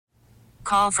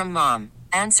Call from mom.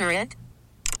 Answer it.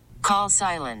 Call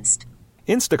silenced.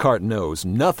 Instacart knows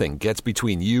nothing gets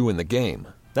between you and the game.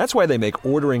 That's why they make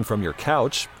ordering from your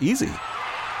couch easy.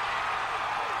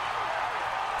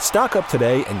 Stock up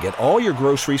today and get all your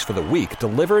groceries for the week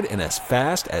delivered in as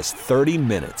fast as 30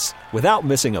 minutes without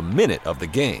missing a minute of the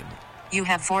game. You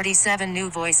have 47 new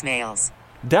voicemails.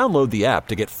 Download the app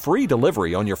to get free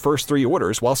delivery on your first 3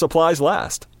 orders while supplies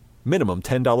last. Minimum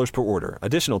 $10 per order.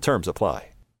 Additional terms apply.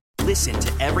 Listen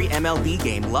to every MLB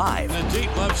game live. In the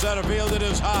deep left center field, it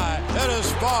is high, it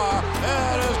is far,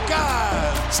 it is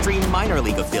gone. Stream minor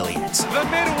league affiliates. The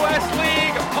Midwest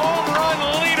League home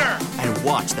run leader. And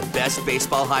watch the best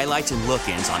baseball highlights and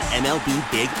look-ins on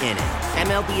MLB Big Inning.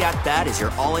 MLB At Bat is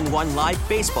your all-in-one live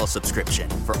baseball subscription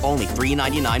for only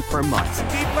 $3.99 per month.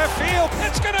 Deep left field,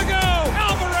 it's gonna go.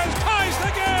 Alvarez ties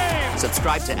the game.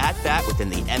 Subscribe to At Bat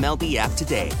within the MLB app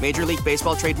today. Major League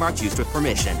Baseball trademarks used with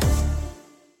permission.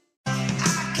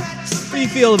 What do you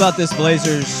feel about this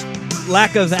Blazers'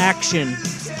 lack of action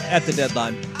at the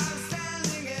deadline?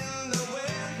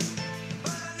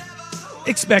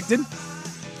 Expected.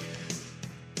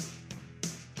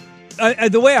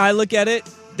 The way I look at it,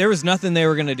 there was nothing they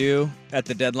were going to do at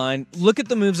the deadline. Look at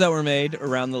the moves that were made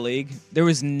around the league. There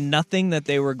was nothing that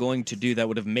they were going to do that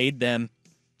would have made them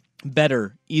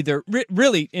better, either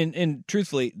really, and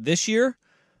truthfully, this year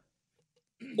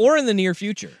or in the near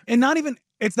future. And not even,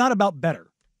 it's not about better.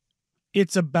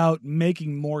 It's about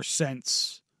making more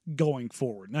sense going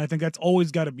forward. And I think that's always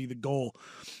got to be the goal.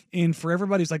 And for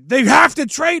everybody, it's like, they have to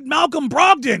trade Malcolm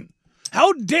Brogdon.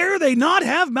 How dare they not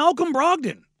have Malcolm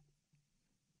Brogdon?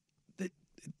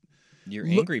 Your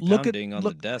angry pounding on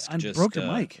the desk just broke your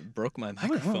mic. Broke my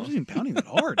microphone. I wasn't even pounding that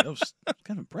hard. That was kind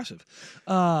of impressive.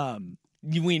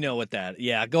 We know what that.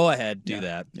 Yeah, go ahead. Do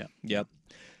that. Yeah. Yep.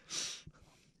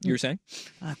 You were saying?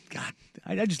 God,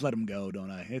 I just let him go,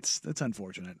 don't I? It's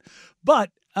unfortunate.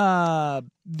 But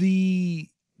the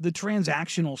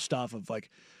transactional stuff of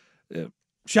like,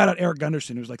 shout out Eric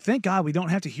Gunderson, who's like, thank God we don't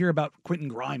have to hear about Quentin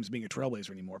Grimes being a Trailblazer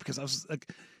anymore, because I was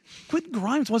like, Quentin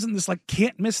Grimes wasn't this like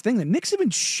can't miss thing. The Knicks have been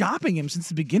shopping him since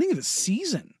the beginning of the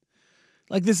season.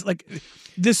 This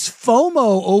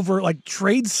FOMO over like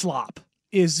trade slop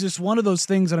is just one of those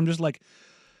things that I'm just like,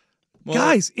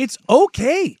 guys, it's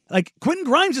okay. Like, Quentin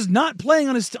Grimes is not playing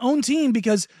on his own team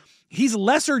because he's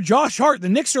lesser Josh Hart. The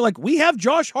Knicks are like, we have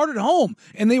Josh Hart at home,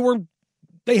 and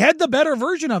they had the better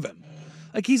version of him.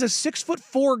 Like, he's a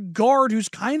 6'4" guard who's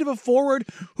kind of a forward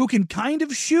who can kind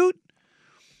of shoot,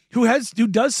 who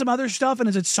does some other stuff and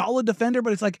is a solid defender.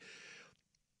 But it's like,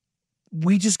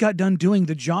 we just got done doing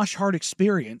the Josh Hart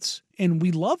experience, and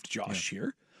we loved Josh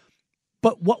here.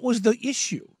 But what was the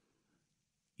issue?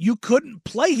 You couldn't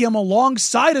play him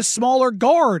alongside a smaller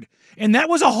guard, and that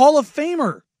was a Hall of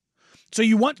Famer. So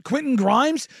you want Quentin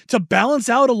Grimes to balance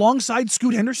out alongside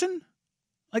Scoot Henderson?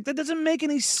 Like, that doesn't make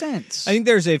any sense. I think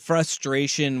there's a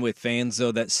frustration with fans,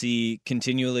 though, that see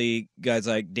continually guys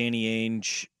like Danny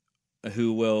Ainge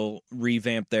who will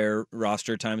revamp their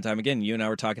roster time and time again. You and I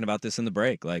were talking about this in the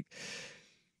break. Like,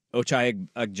 Ochai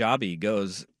Agbaji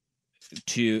goes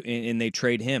and they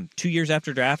trade him 2 years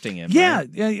after drafting him. Yeah,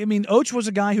 right? I mean, Oach was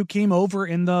a guy who came over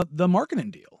in the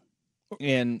Markkanen deal.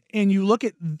 And you look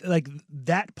at like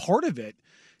that part of it,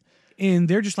 and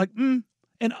they're just like, And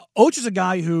Oach is a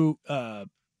guy who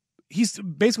he's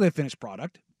basically a finished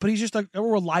product, but he's just like a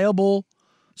reliable,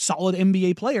 solid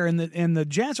NBA player. And the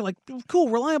Jazz are like, cool,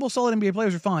 reliable, solid NBA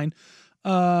players are fine,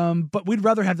 but we'd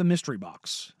rather have the mystery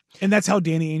box. And that's how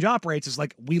Danny Ainge operates. Is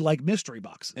like, we like mystery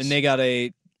boxes. And they got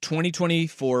a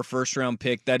 2024 first-round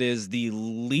pick that is the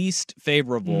least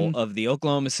favorable of the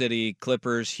Oklahoma City,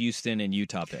 Clippers, Houston, and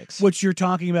Utah picks. Which you're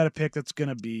talking about a pick that's going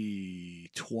to be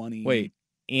 20. Wait,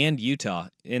 and Utah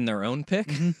in their own pick?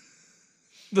 Mm-hmm.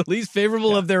 The least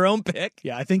favorable of their own pick?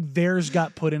 Yeah, I think theirs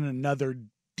got put in another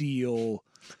deal.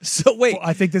 So wait.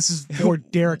 I think this is for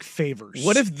Derek Favors.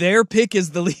 What if their pick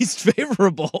is the least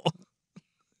favorable?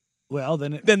 Well,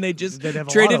 then they just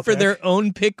traded for their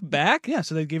own pick back? Yeah,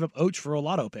 so they gave up Oach for a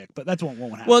lotto pick, but that's what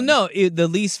won't happen. Well, no, the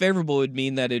least favorable would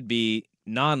mean that it'd be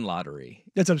non-lottery.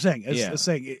 That's what I'm saying. It's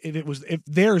saying if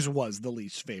theirs was the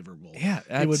least favorable,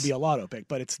 it would be a lotto pick,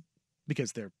 but it's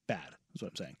because they're bad. That's what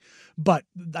I'm saying. But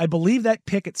I believe that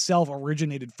pick itself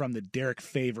originated from the Derek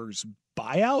Favors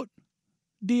buyout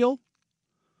deal,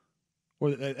 or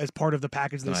as part of the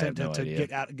package they sent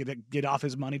to get off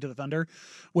his money to the Thunder,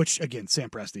 which, again,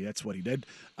 Sam Presti, that's what he did.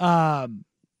 But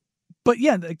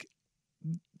yeah, like,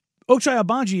 Ochai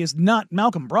Agbaji is not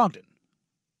Malcolm Brogdon.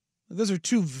 Those are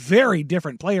two very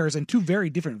different players and two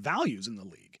very different values in the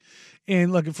league.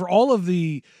 And look, for all of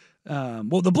the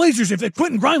the Blazers, if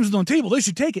Quentin Grimes is on the table, they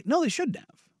should take it. No, they shouldn't have.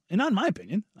 and not in my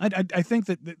opinion. I think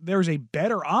that there's a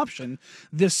better option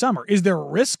this summer. Is there a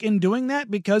risk in doing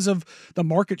that because of the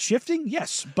market shifting?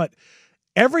 Yes, but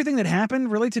everything that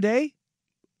happened really today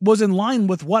was in line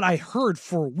with what I heard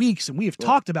for weeks and we have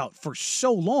talked about for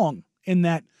so long, in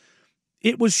that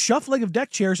it was shuffling of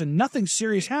deck chairs and nothing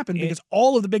serious happened because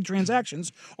all of the big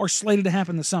transactions are slated to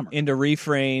happen this summer. And to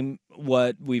reframe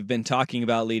what we've been talking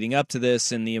about leading up to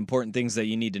this and the important things that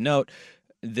you need to note,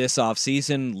 this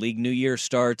offseason, League New Year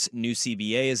starts, new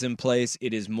CBA is in place.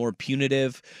 It is more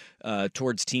punitive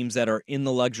towards teams that are in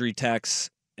the luxury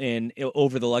tax and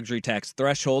over the luxury tax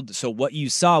threshold. So what you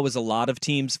saw was a lot of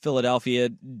teams. Philadelphia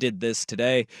did this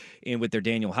today, and with their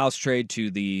Daniel House trade to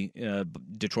the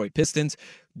Detroit Pistons,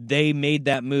 they made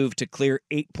that move to clear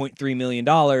 $8.3 million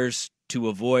to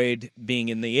avoid being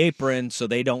in the apron so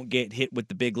they don't get hit with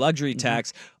the big luxury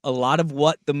tax. A lot of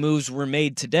what the moves were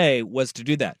made today was to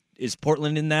do that. Is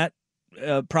Portland in that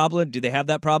problem? Do they have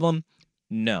that problem?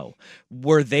 No.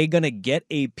 Were they going to get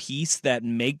a piece that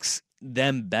makes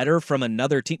them better from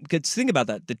another team? Because think about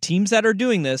that. The teams that are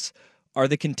doing this are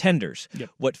the contenders. Yep.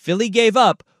 What Philly gave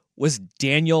up was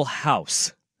Daniel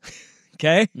House.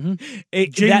 Okay?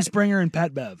 Jaden Springer and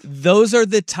Pat Bev. Those are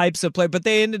the types of play, but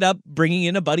they ended up bringing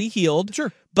in a Buddy Hield.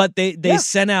 Sure. But they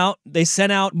sent out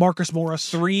Marcus Morris,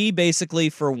 3 basically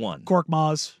for 1.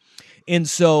 Korkmaz. And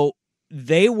so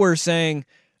they were saying,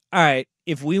 all right,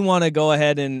 if we want to go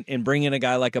ahead and bring in a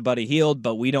guy like a Buddy Hield,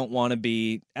 but we don't want to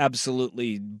be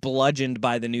absolutely bludgeoned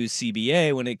by the new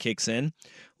CBA when it kicks in,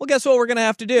 well, guess what we're going to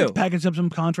have to do? Package up some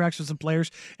contracts with some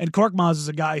players. And Korkmaz is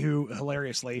a guy who,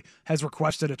 hilariously, has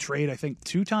requested a trade, I think,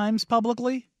 2 times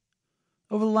publicly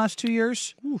over the last 2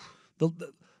 years.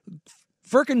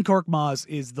 Furkan Korkmaz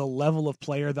is the level of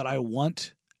player that I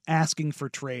want asking for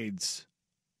trades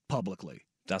publicly.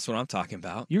 That's what I'm talking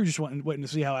about. You're just waiting to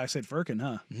see how I said Furkan,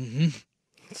 huh? Mm-hmm.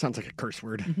 Sounds like a curse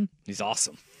word. Mm-hmm. He's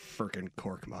awesome. Furkan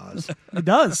Korkmaz. It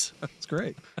does. It's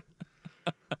great.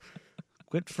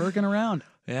 Quit Furkan around.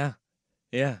 Yeah.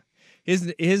 Yeah.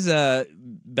 His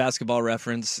basketball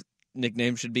reference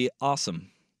nickname should be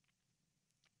Awesome.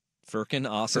 Furkan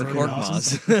Awesome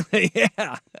Korkmaz.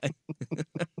 Yeah.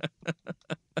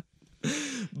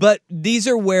 But these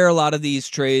are where a lot of these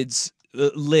trades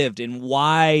lived and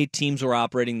why teams were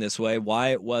operating this way, why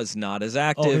it was not as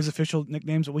active. Oh, his official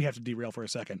nicknames? We have to derail for a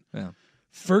second. Yeah.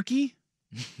 Furky,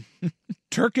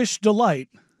 Turkish Delight,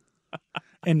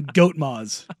 and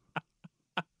Goatmaz.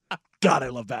 God, I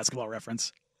love basketball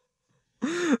reference.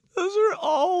 Those are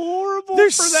all horrible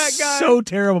they're for that guy. So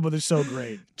terrible, but they're so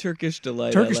great. Turkish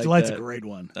Delight. Turkish like Delight's that. a great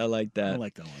one. I like that. I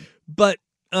like that one. But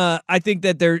I think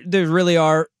that there really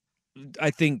are, I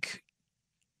think,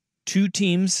 2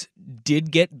 teams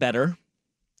did get better.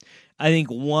 I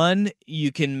think one,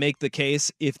 you can make the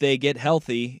case if they get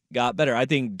healthy, got better. I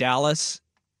think Dallas,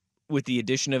 with the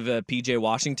addition of P.J.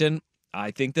 Washington,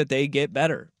 I think that they get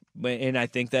better. And I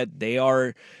think that they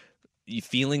are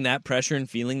feeling that pressure and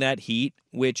feeling that heat,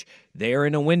 which they are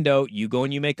in a window. You go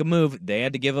and you make a move. They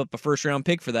had to give up a first-round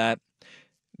pick for that.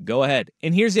 Go ahead.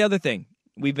 And here's the other thing.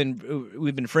 We've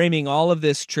been framing all of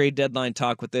this trade deadline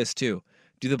talk with this too.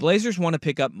 Do the Blazers want to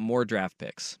pick up more draft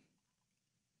picks?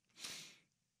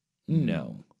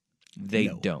 No, they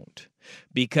don't.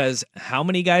 Because how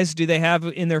many guys do they have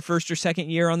in their first or second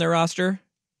year on their roster?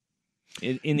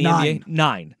 In the 9.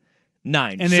 NBA?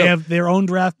 9. And they have their own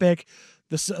draft pick,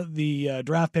 the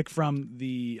draft pick from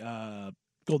the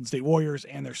Golden State Warriors,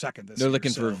 and their second this year. They're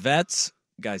looking for vets,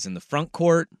 guys in the front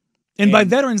court. And by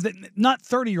veterans, not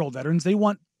 30-year-old veterans, they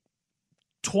want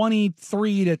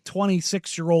 23 to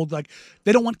 26-year-old. Like,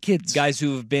 they don't want kids. Guys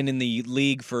who have been in the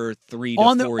league for 3 to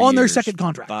 4 years. On their second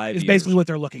contract 5 is years. basically what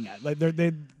they're looking at. Like,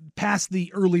 they past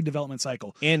the early development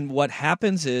cycle. And what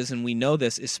happens is, and we know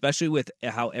this, especially with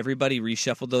how everybody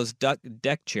reshuffled those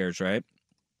deck chairs, right?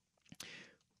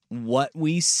 What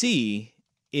we see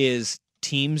is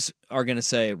teams are going to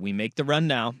say, we make the run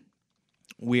now.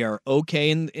 We are okay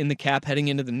in the cap heading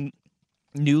into the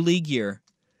new league year.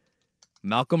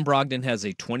 Malcolm Brogdon has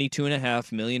a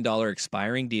 $22.5 million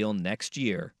expiring deal next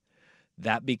year.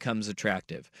 That becomes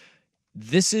attractive.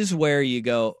 This is where you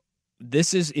go,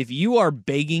 if you are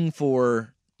begging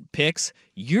for picks,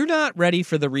 you're not ready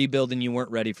for the rebuild and you weren't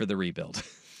ready for the rebuild.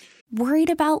 Worried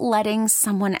about letting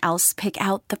someone else pick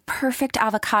out the perfect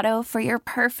avocado for your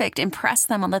perfect impress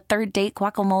them on the third date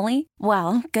guacamole?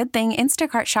 Well, good thing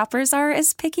Instacart shoppers are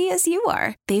as picky as you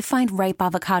are. They find ripe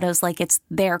avocados like it's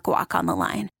their guac on the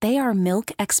line. They are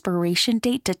milk expiration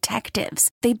date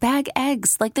detectives. They bag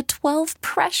eggs like the 12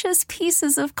 precious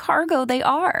pieces of cargo they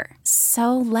are.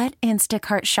 So let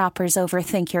Instacart shoppers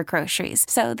overthink your groceries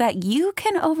so that you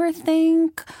can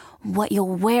overthink what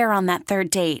you'll wear on that third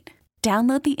date.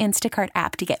 Download the Instacart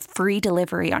app to get free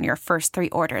delivery on your first 3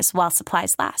 orders while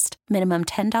supplies last. Minimum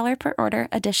 $10 per order.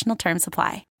 Additional terms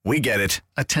apply. We get it.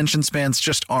 Attention spans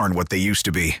just aren't what they used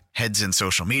to be. Heads in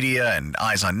social media and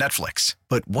eyes on Netflix.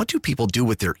 But what do people do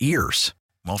with their ears?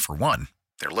 Well, for one,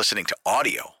 they're listening to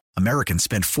audio. Americans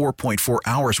spend 4.4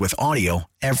 hours with audio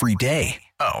every day.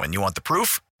 Oh, and you want the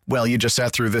proof? Well, you just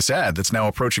sat through this ad that's now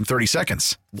approaching 30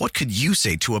 seconds. What could you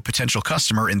say to a potential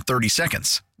customer in 30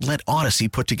 seconds? Let Odyssey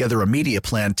put together a media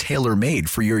plan tailor-made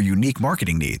for your unique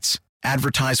marketing needs.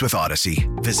 Advertise with Odyssey.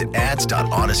 Visit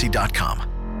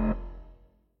ads.odyssey.com.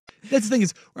 That's the thing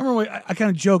is, remember I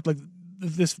kind of joked like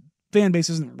this fan base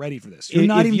isn't ready for this. You're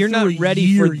not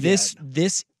ready for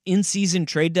this in-season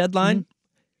trade deadline.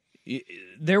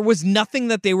 There was nothing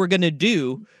that they were going to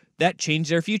do that changed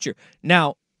their future.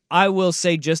 Now, I will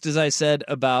say, just as I said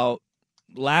about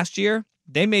last year,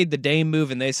 they made the Dame move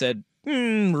and they said,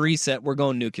 reset, we're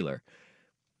going nuclear.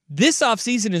 This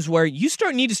offseason is where you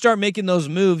need to start making those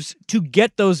moves to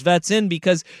get those vets in,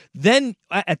 because then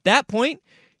at that point,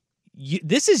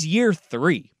 this is year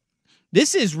 3.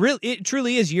 This is it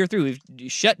truly is year 3.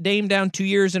 We've shut Dame down 2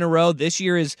 years in a row. This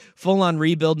year is full on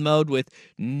rebuild mode with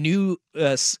new,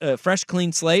 fresh,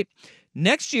 clean slate.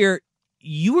 Next year,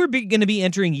 you are going to be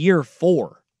entering year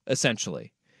 4.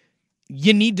 Essentially,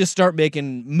 you need to start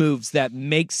making moves that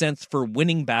make sense for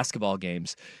winning basketball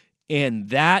games, and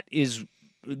that is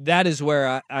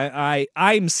where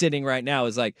I'm sitting right now.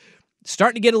 Is like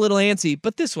starting to get a little antsy,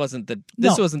 but this wasn't the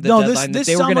deadline that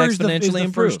they were going to exponentially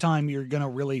improve. First time you're going to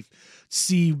really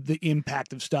see the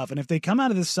impact of stuff, and if they come out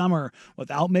of this summer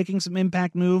without making some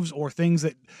impact moves or things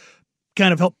that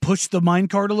kind of help push the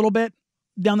minecart a little bit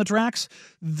down the tracks,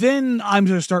 then I'm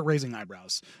going to start raising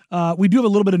eyebrows. We do have a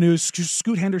little bit of news.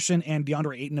 Scoot Henderson and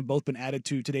DeAndre Ayton have both been added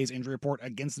to today's injury report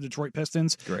against the Detroit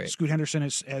Pistons. Great. Scoot Henderson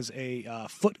has a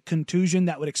foot contusion.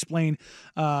 That would explain,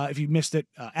 if you missed it,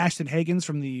 Ashton Hagans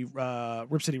from the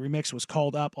Rip City Remix was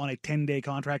called up on a 10-day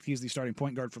contract. He's the starting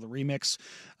point guard for the Remix.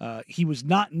 He was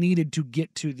not needed to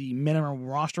get to the minimum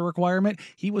roster requirement.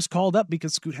 He was called up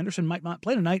because Scoot Henderson might not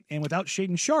play tonight, and without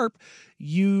Shaedon Sharpe,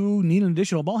 you need an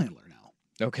additional ball handler now.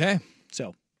 Okay.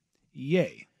 So,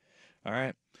 yay. All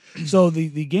right. So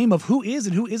the game of who is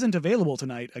and who isn't available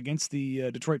tonight against the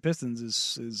Detroit Pistons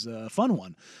is a fun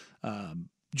one.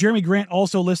 Jeremy Grant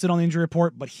also listed on the injury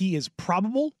report, but he is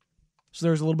probable. So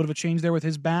there's a little bit of a change there with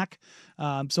his back.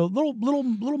 So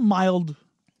little mild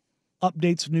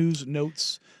updates, news,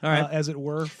 notes, as it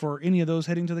were, for any of those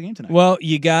heading to the game tonight. Well,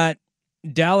 you got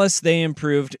Dallas, they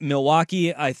improved.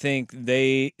 Milwaukee, I think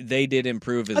they did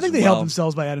improve as well. I think they helped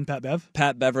themselves by adding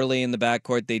Pat Beverly in the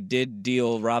backcourt. They did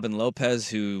deal Robin Lopez,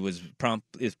 who is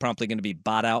promptly going to be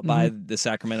bought out by the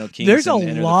Sacramento Kings. There's a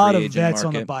lot of vets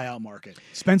on the buyout market.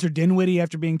 Spencer Dinwiddie,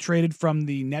 after being traded from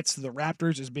the Nets to the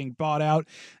Raptors, is being bought out.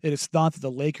 It is thought that the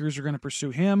Lakers are going to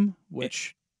pursue him,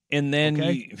 which... And then,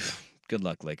 good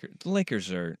luck,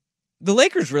 Lakers. The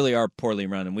Lakers really are poorly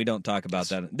run, and we don't talk about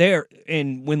that.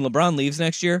 And when LeBron leaves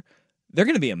next year, they're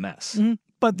going to be a mess. Mm-hmm.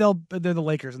 But they're the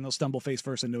Lakers, and they'll stumble face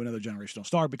first into another generational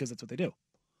star because that's what they do.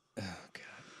 Oh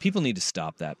God, people need to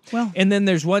stop that. Well, and then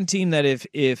there's one team that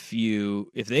if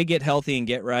they get healthy and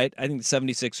get right, I think the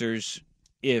 76ers.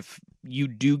 If you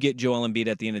do get Joel Embiid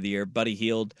at the end of the year, Buddy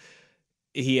Hield,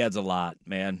 he adds a lot,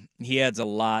 man. He adds a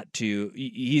lot to.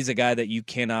 He's a guy that you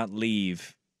cannot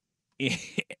leave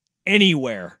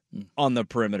anywhere on the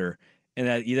perimeter, and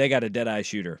that they got a dead-eye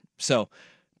shooter. So,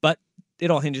 but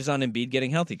it all hinges on Embiid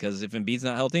getting healthy, because if Embiid's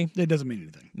not healthy, it doesn't mean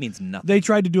anything. It means nothing. They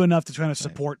tried to do enough to try to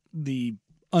support the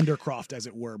undercroft, as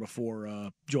it were,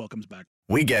 before Joel comes back.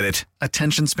 We get it.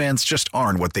 Attention spans just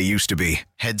aren't what they used to be.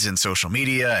 Heads in social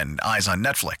media and eyes on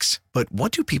Netflix. But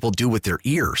what do people do with their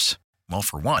ears? Well,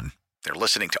 for one, they're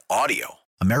listening to audio.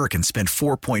 Americans spend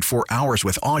 4.4 hours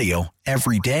with audio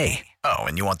every day. Oh,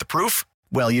 and you want the proof?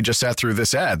 Well, you just sat through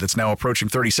this ad that's now approaching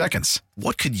 30 seconds.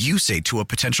 What could you say to a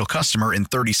potential customer in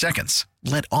 30 seconds?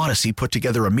 Let Odyssey put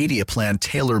together a media plan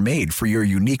tailor-made for your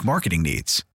unique marketing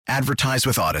needs. Advertise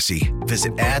with Odyssey.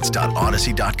 Visit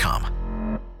ads.odyssey.com.